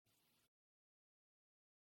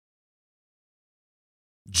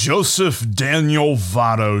Joseph Daniel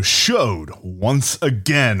Votto showed once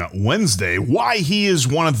again Wednesday why he is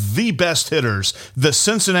one of the best hitters the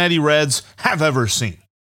Cincinnati Reds have ever seen.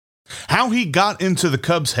 How he got into the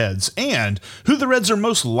Cubs' heads and who the Reds are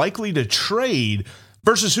most likely to trade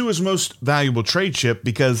versus who is most valuable trade chip,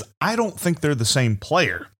 because I don't think they're the same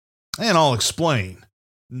player. And I'll explain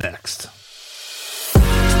next.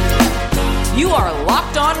 You are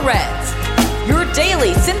Locked On Reds, your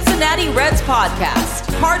daily Cincinnati Reds podcast,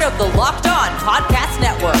 part of the Locked On Podcast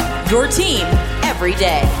Network, your team every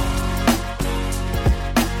day.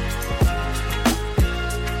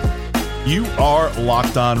 You are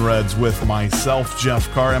Locked On Reds with myself,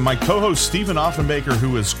 Jeff Carr, and my co-host, Stephen Offenbaker,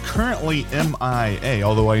 who is currently MIA,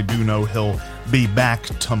 although I do know he'll be back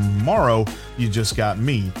tomorrow. You just got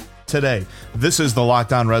me today. This is the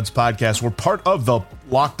Locked On Reds podcast. We're part of the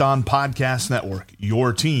Locked On Podcast Network,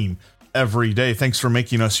 your team every day. Thanks for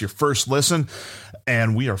making us your first listen,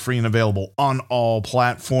 and we are free and available on all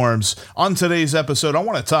platforms. On today's episode, I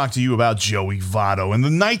want to talk to you about Joey Votto and the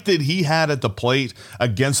night that he had at the plate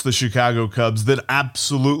against the Chicago Cubs that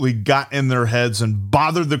absolutely got in their heads and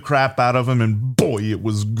bothered the crap out of them, and boy, it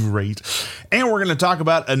was great. And we're going to talk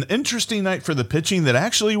about an interesting night for the pitching that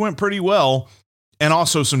actually went pretty well, and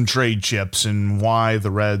also some trade chips and why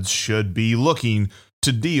the Reds should be looking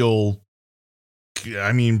to deal,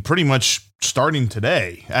 pretty much starting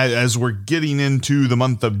today. As we're getting into the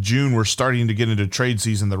month of June, we're starting to get into trade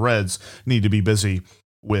season. The Reds need to be busy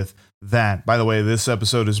with that. By the way, this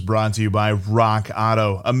episode is brought to you by Rock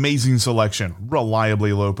Auto. Amazing selection,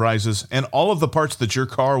 reliably low prices, and all of the parts that your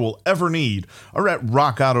car will ever need are at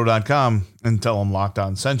rockauto.com, and tell them Locked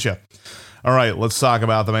On sent you. All right, let's talk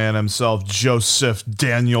about the man himself, Joseph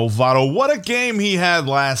Daniel Votto. What a game he had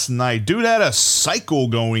last night. Dude had a cycle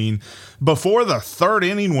going before the third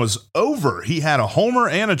inning was over. He had a homer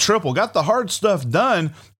and a triple, got the hard stuff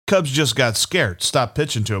done. Cubs just got scared, stopped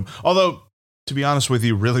pitching to him. Although, to be honest with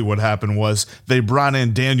you, really what happened was they brought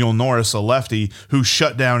in Daniel Norris, a lefty, who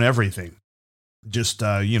shut down everything. Just,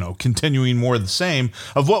 continuing more of the same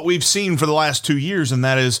of what we've seen for the last 2 years, and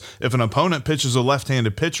that is if an opponent pitches a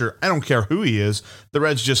left-handed pitcher, I don't care who he is, the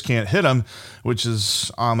Reds just can't hit him, which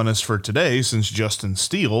is ominous for today since Justin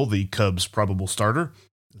Steele, the Cubs' probable starter,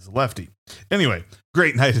 is a lefty. Anyway,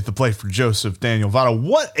 great night at the plate for Joseph Daniel Votto.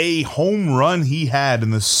 What a home run he had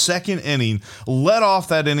in the second inning. Led off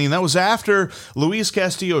that inning. That was after Luis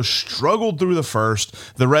Castillo struggled through the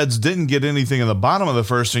first. The Reds didn't get anything in the bottom of the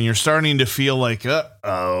first, and you're starting to feel like,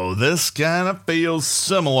 this kind of feels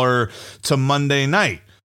similar to Monday night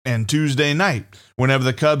and Tuesday night, whenever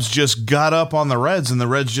the Cubs just got up on the Reds, and the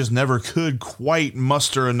Reds just never could quite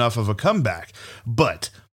muster enough of a comeback.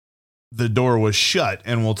 But the door was shut,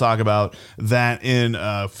 and we'll talk about that in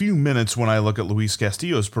a few minutes when I look at Luis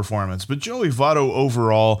Castillo's performance. But Joey Votto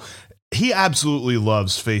overall, he absolutely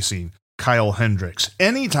loves facing Kyle Hendricks.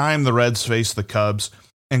 Anytime the Reds face the Cubs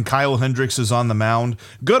and Kyle Hendricks is on the mound,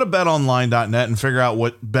 go to betonline.net and figure out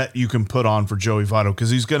what bet you can put on for Joey Votto, because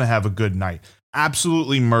he's going to have a good night.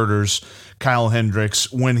 Absolutely murders Kyle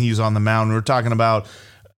Hendricks when he's on the mound. We're talking about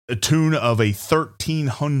a tune of a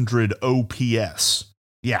 1,300 OPS.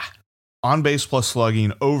 Yeah. On base plus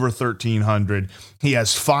slugging, over 1,300. He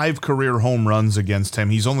has 5 career home runs against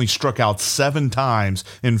him. He's only struck out 7 times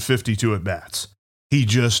in 52 at-bats. He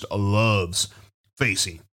just loves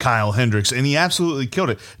facing Kyle Hendricks, and he absolutely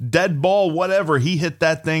killed it. Dead ball, whatever. He hit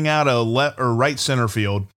that thing out of left or right center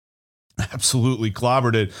field. Absolutely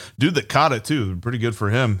clobbered it. Dude that caught it, too. Pretty good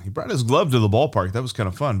for him. He brought his glove to the ballpark. That was kind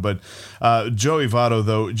of fun. But Joey Votto,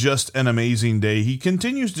 though, just an amazing day. He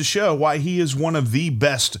continues to show why he is one of the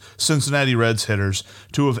best Cincinnati Reds hitters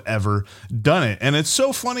to have ever done it. And it's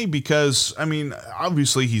so funny because,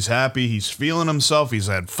 obviously he's happy. He's feeling himself. He's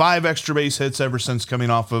had 5 extra base hits ever since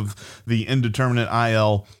coming off of the indeterminate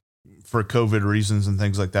IL for COVID reasons and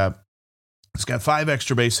things like that. He's got 5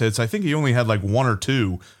 extra base hits. I think he only had like 1 or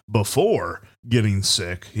 2 before getting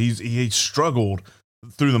sick. He struggled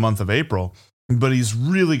through the month of April, but he's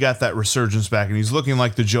really got that resurgence back, and he's looking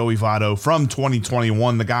like the Joey Votto from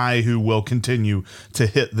 2021, the guy who will continue to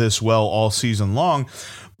hit this well all season long.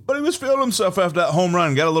 But he was feeling himself after that home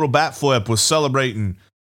run, got a little bat flip, was celebrating.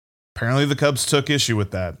 Apparently the Cubs took issue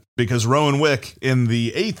with that because Rowan Wick in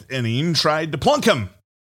the 8th inning tried to plunk him.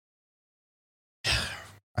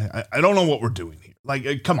 I don't know what we're doing here.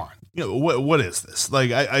 Like, come on. What is this?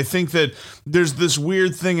 Like, I think that there's this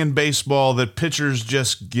weird thing in baseball that pitchers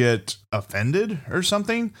just get offended or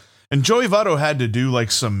something. And Joey Votto had to do like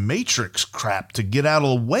some Matrix crap to get out of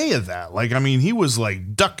the way of that. Like, he was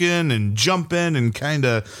like ducking and jumping and kind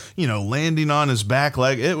of, landing on his back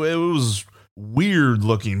leg. It was weird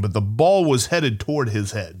looking, but the ball was headed toward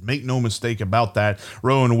his head. Make no mistake about that.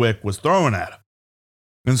 Rowan Wick was throwing at him.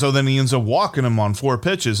 And so then he ends up walking him on 4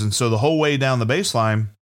 pitches. And so the whole way down the baseline,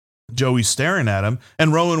 Joey's staring at him,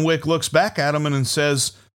 and Rowan Wick looks back at him and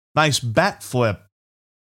says, "Nice bat flip."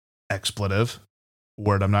 Expletive.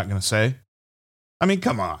 Word I'm not going to say. I mean,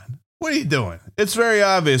 come on. What are you doing? It's very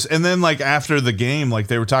obvious. And then, like, after the game, like,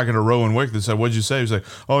 they were talking to Rowan Wick. They said, "What'd you say?" He was like,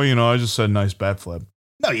 "Oh, I just said nice bat flip."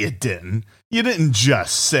 No, you didn't. You didn't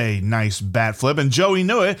just say nice bat flip. And Joey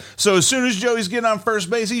knew it. So as soon as Joey's getting on first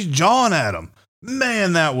base, he's jawing at him.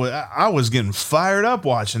 Man, I was getting fired up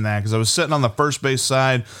watching that because I was sitting on the first base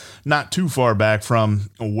side, not too far back from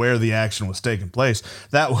where the action was taking place.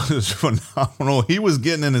 That was phenomenal. He was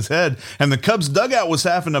getting in his head, and the Cubs dugout was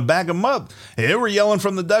having to back him up. They were yelling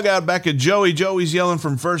from the dugout back at Joey. Joey's yelling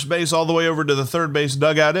from first base all the way over to the third base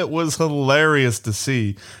dugout. It was hilarious to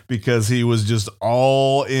see because he was just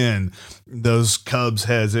all in those Cubs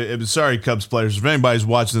heads. Sorry, Cubs players. If anybody's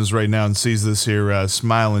watching this right now and sees this here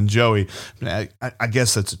smiling Joey, I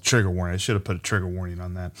guess that's a trigger warning. I should have put a trigger warning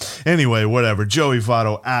on that. Anyway, whatever. Joey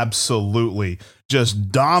Votto absolutely just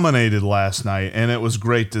dominated last night, and it was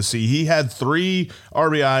great to see. He had 3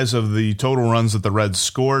 RBIs of the total runs that the Reds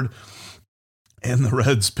scored, and the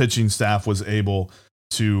Reds pitching staff was able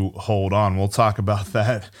to hold on. We'll talk about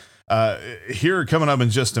that here coming up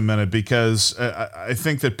in just a minute because I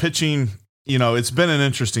think that pitching, it's been an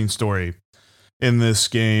interesting story in this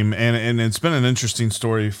game, and it's been an interesting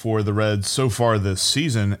story for the Reds so far this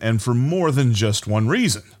season, and for more than just one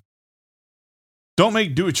reason. Don't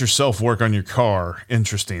make do-it-yourself work on your car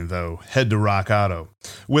interesting, though. Head to Rock Auto.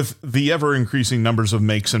 With the ever-increasing numbers of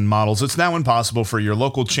makes and models, it's now impossible for your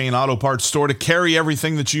local chain auto parts store to carry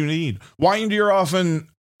everything that you need. Why into your often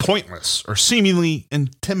pointless or seemingly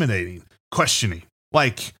intimidating questioning,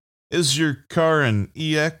 like, is your car an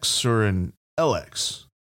EX or an LX?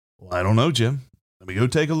 Well, I don't know, Jim. Let me go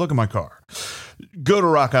take a look at my car. Go to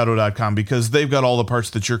rockauto.com because they've got all the parts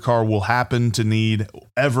that your car will happen to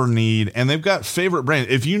ever need, and they've got favorite brand.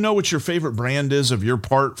 If you know what your favorite brand is of your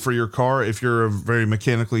part for your car, if you're a very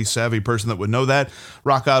mechanically savvy person that would know that,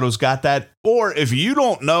 Rock Auto's got that. Or if you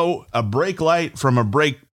don't know a brake light from a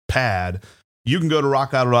brake pad, you can go to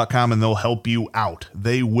rockauto.com and they'll help you out.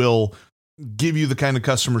 They will give you the kind of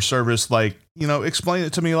customer service like, explain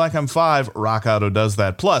it to me like I'm 5. Rock Auto does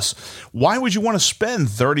that. Plus, why would you want to spend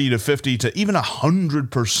 30 to 50 to even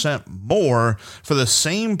 100% more for the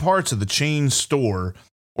same parts of the chain store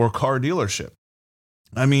or car dealership?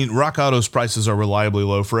 I mean, Rock Auto's prices are reliably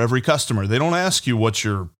low for every customer. They don't ask you what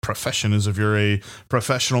your profession is if you're a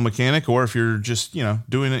professional mechanic or if you're just,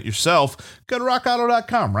 doing it yourself. Go to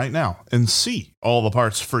rockauto.com right now and see all the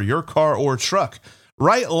parts for your car or truck.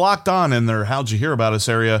 Right locked on in their "How'd you hear about us"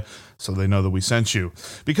 area so they know that we sent you.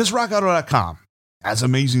 Because rockauto.com has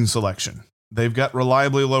amazing selection. They've got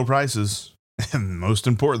reliably low prices. And most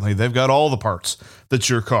importantly, they've got all the parts that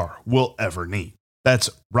your car will ever need. That's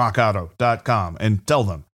rockauto.com and tell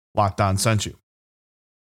them Locked On sent you.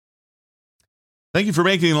 Thank you for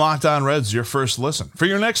making Locked On Reds your first listen. For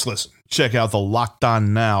your next listen, check out the Locked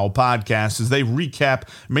On Now podcast as they recap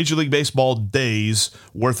Major League Baseball days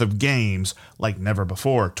worth of games like never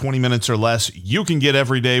before. 20 minutes or less, you can get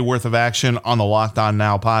every day worth of action on the Locked On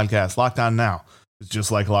Now podcast. Locked On Now is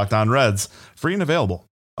just like Locked On Reds, free and available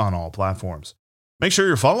on all platforms. Make sure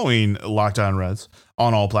you're following Locked On Reds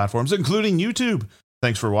on all platforms, including YouTube.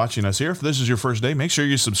 Thanks for watching us here. If this is your first day, make sure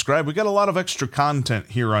you subscribe. We got a lot of extra content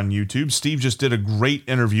here on YouTube. Steve just did a great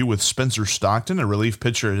interview with Spencer Stockton, a relief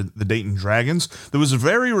pitcher at the Dayton Dragons, that was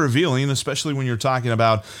very revealing, especially when you're talking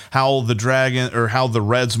about how the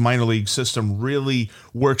Reds minor league system really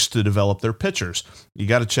works to develop their pitchers. You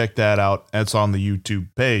got to check that out. That's on the YouTube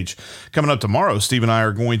page. Coming up tomorrow, Steve and I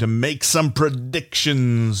are going to make some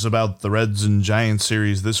predictions about the Reds and Giants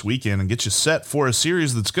series this weekend and get you set for a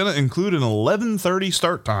series that's going to include an 11:30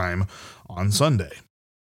 start time on Sunday.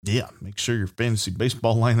 Yeah, make sure your fantasy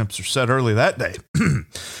baseball lineups are set early that day.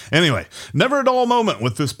 Anyway, never a dull moment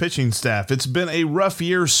with this pitching staff. It's been a rough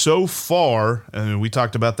year so far, and we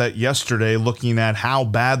talked about that yesterday, looking at how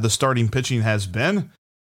bad the starting pitching has been.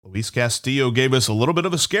 Luis Castillo gave us a little bit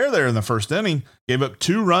of a scare there in the first inning, gave up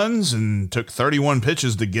 2 runs and took 31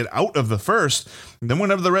 pitches to get out of the first. And then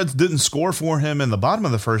whenever the Reds didn't score for him in the bottom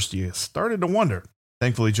of the first, you started to wonder.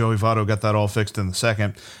 Thankfully, Joey Votto got that all fixed in the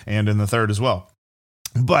second and in the third as well.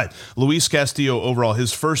 But Luis Castillo, overall,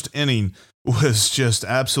 his first inning was just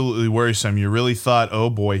absolutely worrisome. You really thought, oh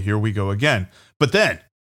boy, here we go again. But then,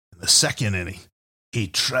 in the second inning, he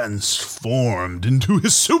transformed into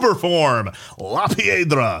his super form, La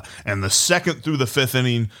Piedra, and the second through the 5th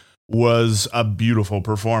inning was a beautiful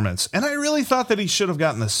performance. And I really thought that he should have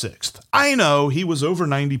gotten the 6th. I know he was over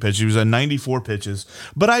 90 pitches. He was at 94 pitches,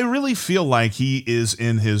 but I really feel like he is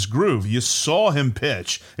in his groove. You saw him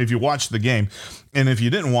pitch if you watched the game. And if you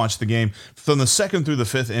didn't watch the game, from the 2nd through the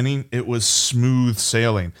 5th inning, it was smooth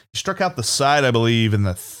sailing. He struck out the side, I believe, in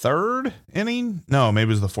the 3rd inning. No, maybe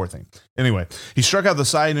it was the 4th inning. Anyway, he struck out the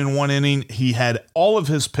side in 1 inning. He had all of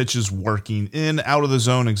his pitches working in, out of the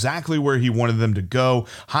zone, exactly where he wanted them to go.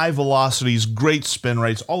 High velocities, great spin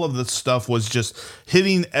rates. All of this stuff was just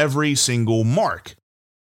hitting every single mark.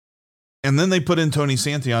 And then they put in Tony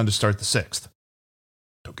Santillan to start the 6th.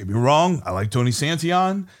 Don't get me wrong. I like Tony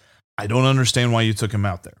Santillan. I don't understand why you took him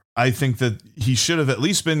out there. I think that he should have at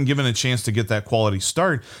least been given a chance to get that quality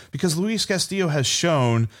start because Luis Castillo has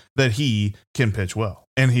shown that he can pitch well.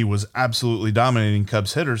 And he was absolutely dominating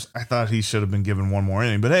Cubs hitters. I thought he should have been given one more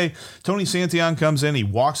inning. But hey, Tony Santillan comes in. He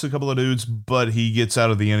walks a couple of dudes, but he gets out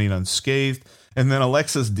of the inning unscathed. And then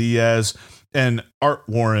Alexis Diaz and Art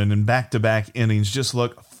Warren in back-to-back innings just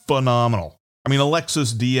look phenomenal. I mean,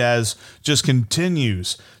 Alexis Diaz just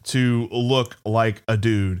continues to look like a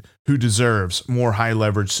dude who deserves more high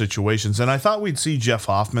leverage situations. And I thought we'd see Jeff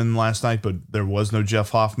Hoffman last night, but there was no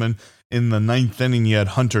Jeff Hoffman. In the 9th inning, you had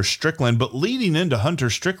Hunter Strickland. But leading into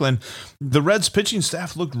Hunter Strickland, the Reds pitching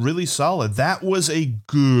staff looked really solid. That was a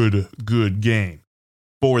good game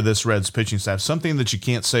for this Reds pitching staff. Something that you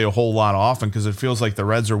can't say a whole lot often because it feels like the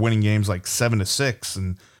Reds are winning games like 7-6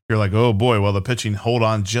 and you're like, oh boy, well, the pitching hold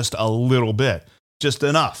on just a little bit, just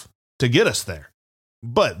enough to get us there.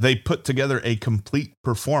 But they put together a complete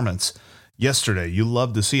performance yesterday. You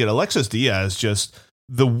love to see it. Alexis Diaz, just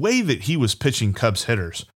the way that he was pitching Cubs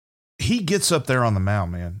hitters, he gets up there on the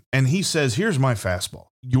mound, man, and he says, here's my fastball.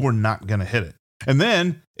 You're not going to hit it. And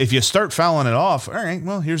then if you start fouling it off, all right,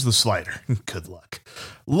 well, here's the slider. Good luck.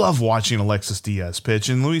 Love watching Alexis Diaz pitch.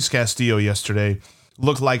 And Luis Castillo yesterday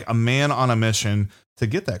looked like a man on a mission to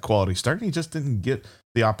get that quality start, and he just didn't get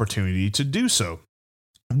the opportunity to do so.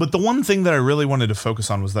 But the one thing that I really wanted to focus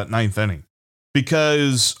on was that 9th inning,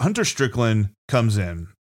 because Hunter Strickland comes in,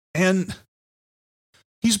 and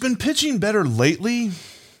he's been pitching better lately,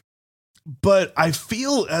 but I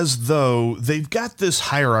feel as though they've got this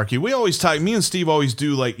hierarchy. We always talk, me and Steve always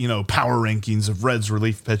do like, power rankings of Reds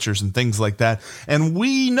relief pitchers and things like that. And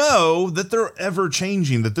we know that they're ever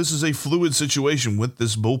changing, that this is a fluid situation with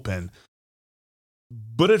this bullpen.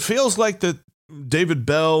 But it feels like that David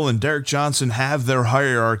Bell and Derek Johnson have their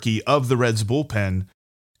hierarchy of the Reds bullpen,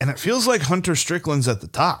 and it feels like Hunter Strickland's at the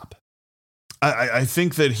top. I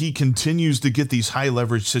think that he continues to get these high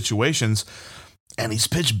leverage situations, and he's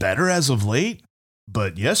pitched better as of late.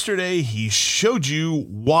 But yesterday, he showed you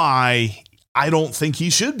why I don't think he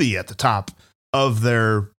should be at the top of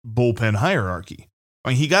their bullpen hierarchy. I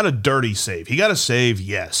mean, he got a dirty save. He got a save,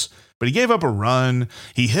 yes. But he gave up a run.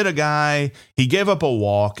 He hit a guy. He gave up a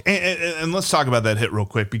walk. And let's talk about that hit real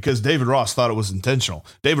quick because David Ross thought it was intentional.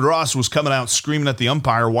 David Ross was coming out screaming at the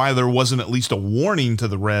umpire why there wasn't at least a warning to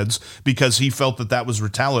the Reds because he felt that that was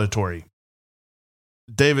retaliatory.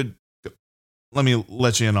 David, let me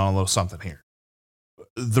let you in on a little something here.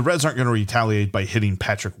 The Reds aren't going to retaliate by hitting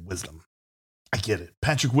Patrick Wisdom. I get it.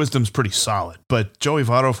 Patrick Wisdom's pretty solid, but Joey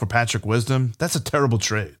Votto for Patrick Wisdom, that's a terrible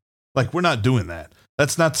trade. Like, we're not doing that.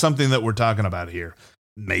 That's not something that we're talking about here.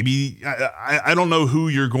 Maybe, I don't know who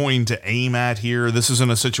you're going to aim at here. This isn't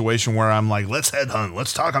a situation where I'm like, let's headhunt,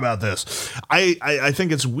 let's talk about this. I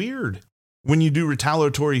think it's weird when you do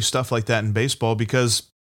retaliatory stuff like that in baseball because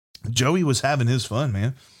Joey was having his fun,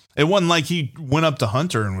 man. It wasn't like he went up to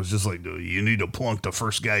Hunter and was just like, you need to plunk the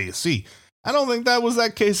first guy you see. I don't think that was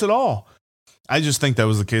that case at all. I just think that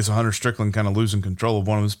was the case of Hunter Strickland kind of losing control of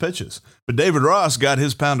one of his pitches. But David Ross got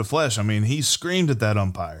his pound of flesh. I mean, he screamed at that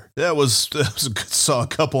umpire. Saw a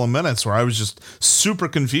couple of minutes where I was just super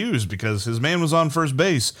confused because his man was on first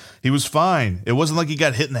base. He was fine. It wasn't like he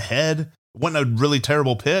got hit in the head. It wasn't a really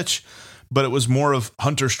terrible pitch, but it was more of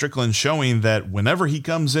Hunter Strickland showing that whenever he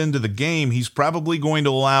comes into the game, he's probably going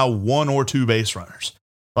to allow 1 or 2 base runners.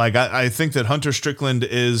 Like, I think that Hunter Strickland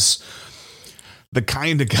is the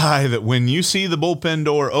kind of guy that when you see the bullpen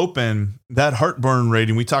door open, that heartburn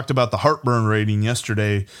rating, we talked about the heartburn rating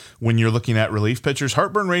yesterday when you're looking at relief pitchers.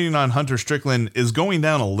 Heartburn rating on Hunter Strickland is going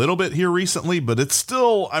down a little bit here recently, but it's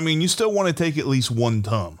still, I mean, you still want to take at least 1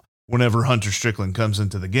 tum whenever Hunter Strickland comes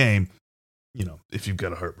into the game, if you've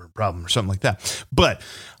got a heartburn problem or something like that. But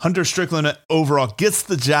Hunter Strickland overall gets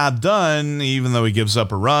the job done, even though he gives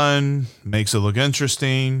up a run, makes it look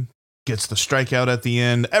interesting, gets the strikeout at the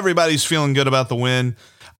end. Everybody's feeling good about the win.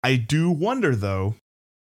 I do wonder, though,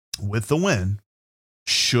 with the win,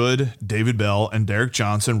 should David Bell and Derek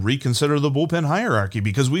Johnson reconsider the bullpen hierarchy?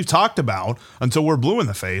 Because we've talked about, until we're blue in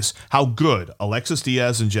the face, how good Alexis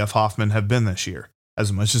Diaz and Jeff Hoffman have been this year.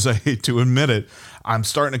 As much as I hate to admit it, I'm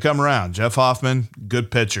starting to come around. Jeff Hoffman, good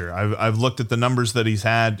pitcher. I've looked at the numbers that he's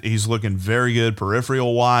had. He's looking very good,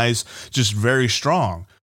 peripheral wise, just very strong.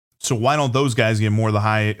 So why don't those guys get more of the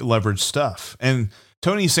high leverage stuff? And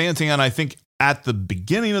Tony Santillan, I think at the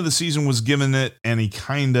beginning of the season was given it, and he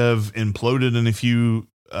kind of imploded in a few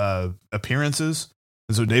appearances.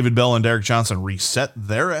 And so David Bell and Derek Johnson reset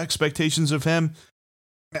their expectations of him.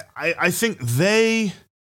 I think they...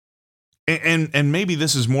 And maybe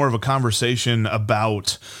this is more of a conversation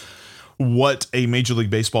about what a Major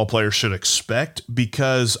League Baseball player should expect,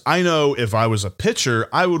 because I know if I was a pitcher,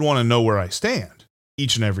 I would want to know where I stand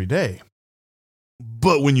each and every day.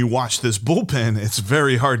 But when you watch this bullpen, it's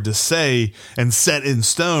very hard to say and set in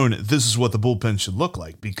stone, this is what the bullpen should look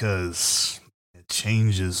like, because it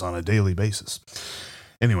changes on a daily basis.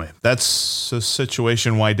 Anyway, that's a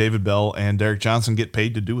situation why David Bell and Derek Johnson get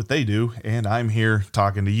paid to do what they do, and I'm here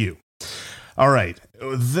talking to you. All right,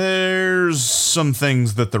 there's some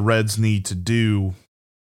things that the Reds need to do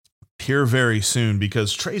here very soon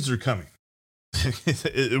because trades are coming.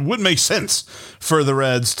 It would make sense for the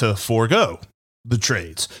Reds to forego the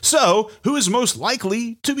trades. So, who is most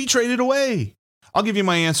likely to be traded away? I'll give you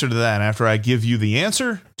my answer to that after I give you the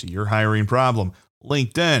answer to your hiring problem.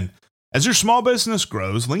 LinkedIn. As your small business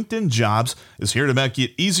grows, LinkedIn Jobs is here to make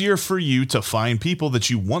it easier for you to find people that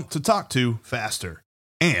you want to talk to faster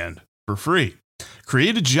and for free.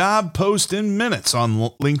 Create a job post in minutes on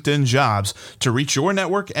LinkedIn Jobs to reach your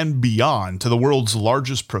network and beyond to the world's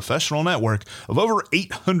largest professional network of over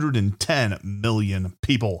 810 million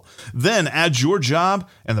people. Then add your job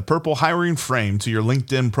and the purple hiring frame to your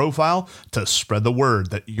LinkedIn profile to spread the word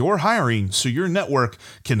that you're hiring so your network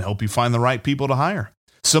can help you find the right people to hire.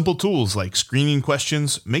 Simple tools like screening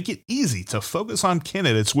questions make it easy to focus on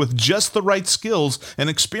candidates with just the right skills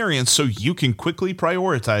and experience so you can quickly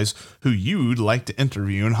prioritize who you'd like to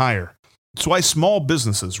interview and hire. It's why small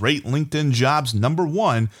businesses rate LinkedIn Jobs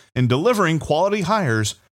 #1 in delivering quality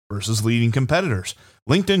hires versus leading competitors.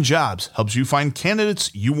 LinkedIn Jobs helps you find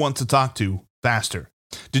candidates you want to talk to faster.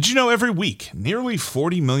 Did you know every week, nearly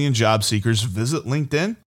 40 million job seekers visit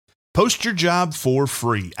LinkedIn? Post your job for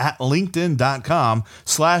free at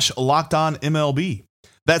linkedin.com/lockedonmlb.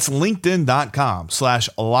 That's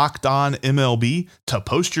linkedin.com/lockedonmlb to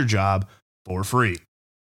post your job for free.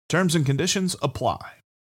 Terms and conditions apply.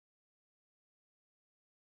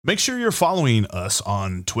 Make sure you're following us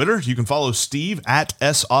on Twitter. You can follow Steve at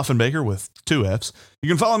S. Offenbaker with 2 Fs. You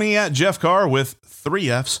can follow me at Jeff Carr with 3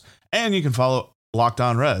 Fs. And you can follow Locked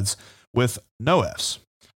On Reds with no Fs.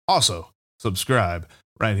 Also, subscribe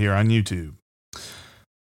right here on YouTube.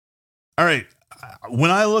 All right.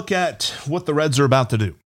 When I look at what the Reds are about to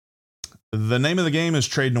do, the name of the game is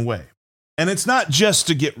trading away. And it's not just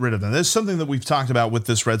to get rid of them. There's something that we've talked about with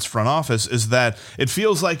this Reds front office is that it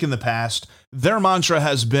feels like in the past, their mantra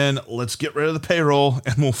has been, let's get rid of the payroll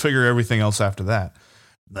and we'll figure everything else after that.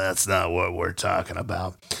 That's not what we're talking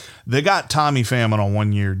about. They got Tommy Pham on a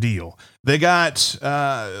 1-year deal. They got,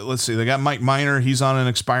 they got Mike Minor. He's on an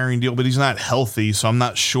expiring deal, but he's not healthy, so I'm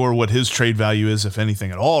not sure what his trade value is, if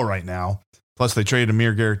anything at all, right now. Plus, they traded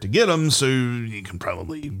Amir Garrett to get him, so you can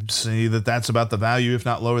probably say that that's about the value, if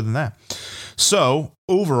not lower than that. So,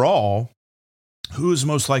 overall, who is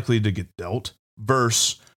most likely to get dealt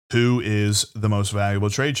versus who is the most valuable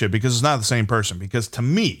trade chip? Because it's not the same person. Because to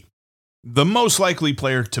me, the most likely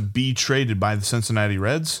player to be traded by the Cincinnati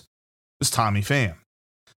Reds is Tommy Pham.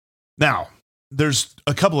 Now, there's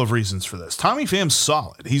a couple of reasons for this. Tommy Pham's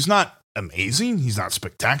solid. He's not amazing. He's not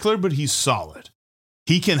spectacular, but he's solid.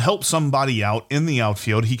 He can help somebody out in the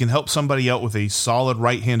outfield. He can help somebody out with a solid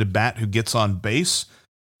right-handed bat who gets on base.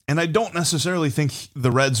 And I don't necessarily think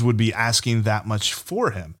the Reds would be asking that much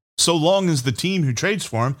for him, so long as the team who trades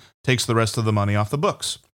for him takes the rest of the money off the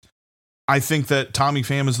books. I think that Tommy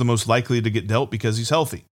Pham is the most likely to get dealt because he's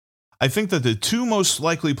healthy. I think that the 2 most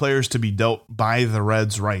likely players to be dealt by the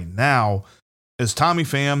Reds right now is Tommy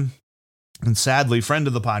Pham and, sadly, friend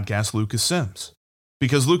of the podcast, Lucas Sims.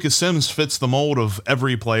 Because Lucas Sims fits the mold of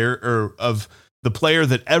every player, or of the player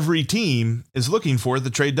that every team is looking for at the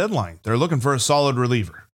trade deadline. They're looking for a solid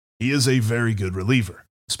reliever. He is a very good reliever,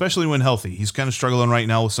 especially when healthy. He's kind of struggling right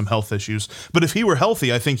now with some health issues. But if he were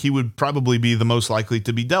healthy, I think he would probably be the most likely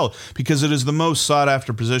to be dealt because it is the most sought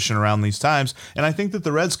after position around these times. And I think that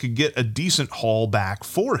the Reds could get a decent haul back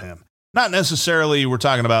for him. Not necessarily we're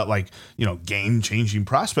talking about game-changing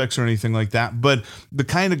prospects or anything like that, but the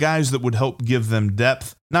kind of guys that would help give them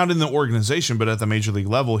depth, not in the organization, but at the major league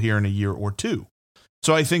level here in a year or two.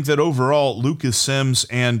 So I think that overall, Lucas Sims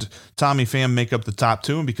and Tommy Pham make up the top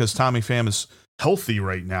two. And because Tommy Pham is healthy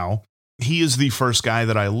right now, he is the first guy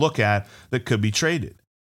that I look at that could be traded.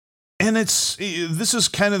 And this is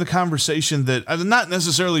kind of the conversation that I've not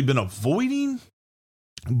necessarily been avoiding,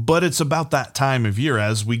 but it's about that time of year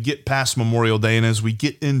as we get past Memorial Day and as we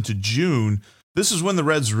get into June. This is when the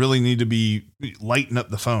Reds really need to be lighting up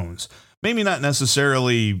the phones. Maybe not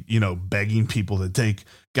necessarily, begging people to take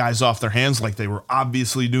guys off their hands like they were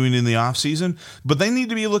obviously doing in the offseason, but they need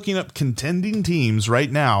to be looking up contending teams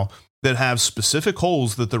right now that have specific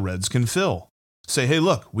holes that the Reds can fill. Say, hey,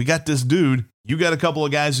 look, we got this dude. You got a couple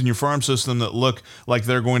of guys in your farm system that look like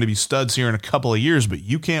they're going to be studs here in a couple of years, but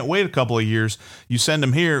you can't wait a couple of years. You send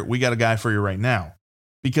them here. We got a guy for you right now,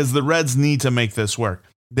 because the Reds need to make this work.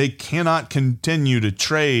 They cannot continue to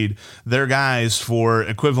trade their guys for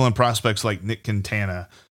equivalent prospects like Nick Quintana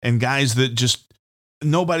and guys that just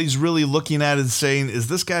nobody's really looking at and saying, is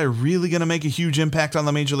this guy really going to make a huge impact on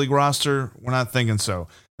the major league roster? We're not thinking so.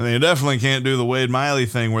 And they definitely can't do the Wade Miley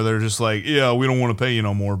thing where they're just like, yeah, we don't want to pay you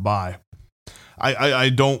no more. Bye. I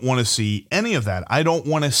don't want to see any of that. I don't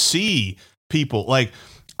want to see people I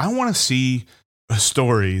want to see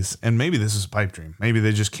stories, and maybe this is a pipe dream. Maybe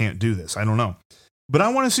they just can't do this. I don't know. But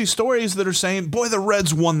I want to see stories that are saying, boy, the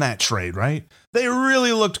Reds won that trade, right? They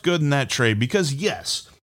really looked good in that trade because, yes,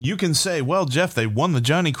 you can say, well, Jeff, they won the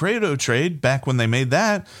Johnny Cueto trade back when they made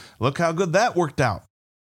that. Look how good that worked out.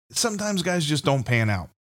 Sometimes guys just don't pan out.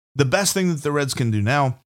 The best thing that the Reds can do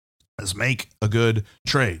now is make a good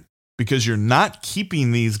trade, because you're not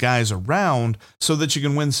keeping these guys around so that you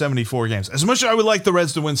can win 74 games. As much as I would like the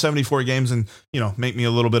Reds to win 74 games and, make me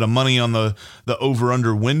a little bit of money on the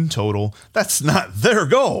over-under win total, that's not their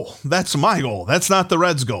goal. That's my goal. That's not the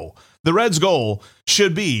Reds' goal. The Reds' goal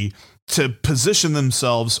should be to position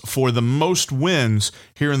themselves for the most wins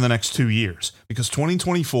here in the next 2 years, because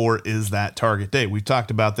 2024 is that target date. We've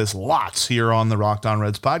talked about this lots here on the Locked On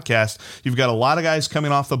Reds podcast. You've got a lot of guys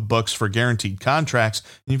coming off the books for guaranteed contracts,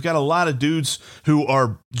 and you've got a lot of dudes who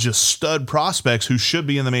are just stud prospects who should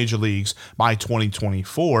be in the major leagues by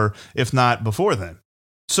 2024, if not before then.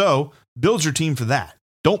 So build your team for that.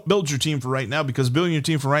 Don't build your team for right now, because building your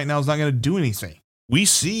team for right now is not going to do anything. We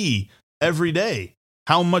see every day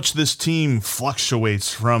how much this team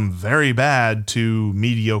fluctuates from very bad to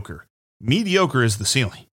mediocre. Mediocre is the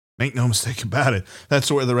ceiling. Make no mistake about it.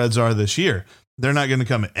 That's where the Reds are this year. They're not going to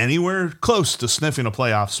come anywhere close to sniffing a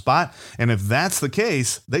playoff spot. And if that's the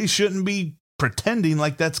case, they shouldn't be pretending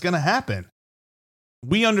like that's going to happen.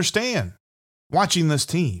 We understand watching this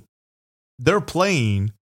team. They're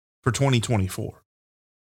playing for 2024.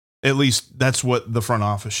 At least that's what the front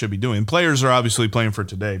office should be doing. Players are obviously playing for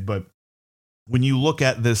today, but when you look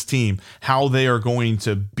at this team, how they are going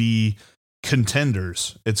to be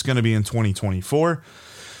contenders, it's going to be in 2024.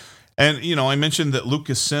 And, I mentioned that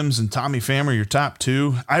Lucas Sims and Tommy Pham are your top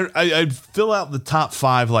two. I'd fill out the top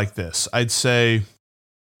five like this. I'd say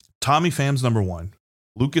Tommy Pham's number one,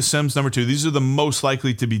 Lucas Sims number two. These are the most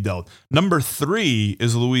likely to be dealt. Number three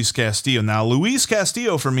is Luis Castillo. Now, Luis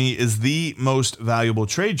Castillo for me is the most valuable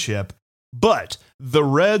trade chip, but the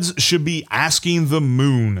Reds should be asking the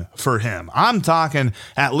moon for him. I'm talking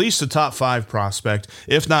at least a top 5 prospect,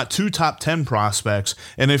 if not 2 top 10 prospects.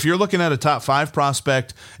 And if you're looking at a top 5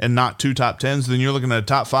 prospect and not 2 top 10s, then you're looking at a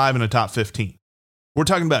top 5 and a top 15. We're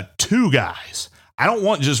talking about 2 guys. I don't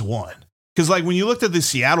want just one. Because when you looked at the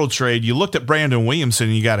Seattle trade, you looked at Brandon Williamson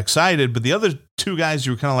and you got excited, but the other 2 guys,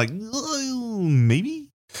 you were kind of like, maybe?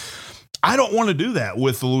 I don't want to do that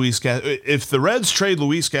with Luis Castillo. If the Reds trade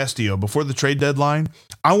Luis Castillo before the trade deadline,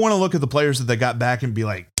 I want to look at the players that they got back and be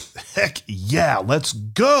like, heck yeah, let's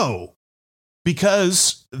go.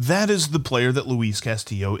 Because that is the player that Luis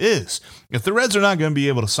Castillo is. If the Reds are not going to be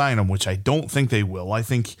able to sign him, which I don't think they will, I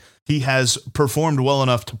think he has performed well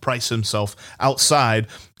enough to price himself outside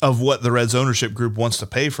of what the Reds ownership group wants to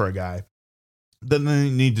pay for a guy, then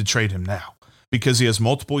they need to trade him now. Because he has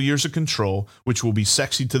multiple years of control, which will be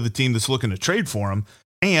sexy to the team that's looking to trade for him,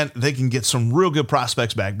 and they can get some real good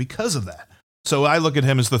prospects back because of that. So I look at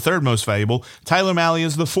him as the 3rd most valuable. Tyler Mahle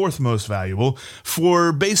is the 4th most valuable.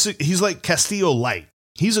 He's like Castillo light.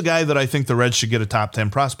 He's a guy that I think the Reds should get a top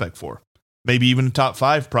 10 prospect for. Maybe even a top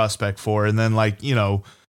 5 prospect for, and then like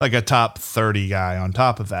a top 30 guy on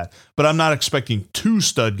top of that. But I'm not expecting 2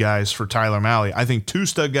 stud guys for Tyler Mahle. I think 2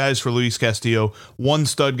 stud guys for Luis Castillo, 1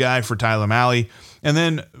 stud guy for Tyler Mahle. And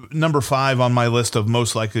then number 5 on my list of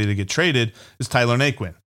most likely to get traded is Tyler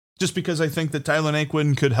Naquin. Just because I think that Tyler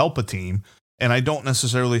Naquin could help a team. And I don't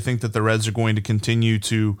necessarily think that the Reds are going to continue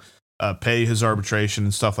to pay his arbitration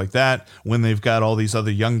and stuff like that, when they've got all these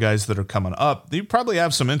other young guys that are coming up, they probably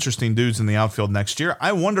have some interesting dudes in the outfield next year.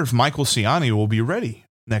 I wonder if Michael Ciani will be ready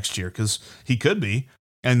next year, because he could be.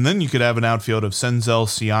 And then you could have an outfield of Senzel,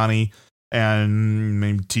 Ciani, and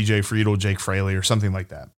maybe TJ Friedel, Jake Fraley, or something like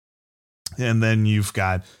that. And then you've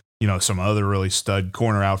got, some other really stud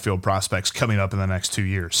corner outfield prospects coming up in the next 2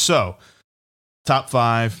 years. So top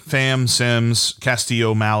 5, Pham, Sims,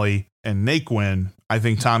 Castillo, Mahle, and Naquin. I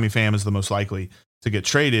think Tommy Pham is the most likely to get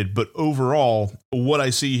traded. But overall, what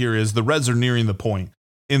I see here is the Reds are nearing the point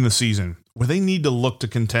in the season where they need to look to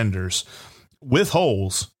contenders with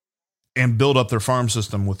holes and build up their farm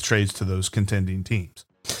system with trades to those contending teams.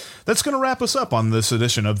 That's going to wrap us up on this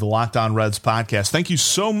edition of the Locked On Reds podcast. Thank you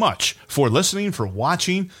so much for listening, for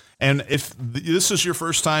watching. And if this is your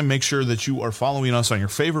first time, make sure that you are following us on your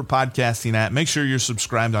favorite podcasting app. Make sure you're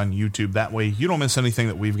subscribed on YouTube. That way you don't miss anything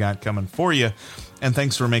that we've got coming for you. And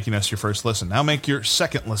thanks for making us your first listen. Now make your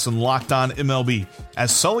second listen Locked On MLB,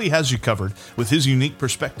 as Sully has you covered with his unique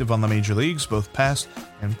perspective on the major leagues, both past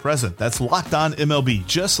and present. That's Locked On MLB,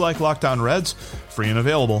 just like Locked On Reds, free and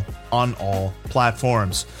available on all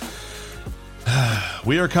platforms.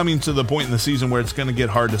 We are coming to the point in the season where it's going to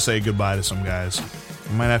get hard to say goodbye to some guys.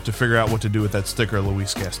 We might have to figure out what to do with that sticker,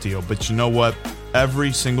 Luis Castillo. But you know what?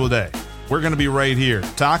 Every single day, we're going to be right here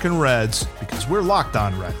talking Reds, because we're Locked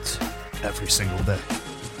On Reds every single day.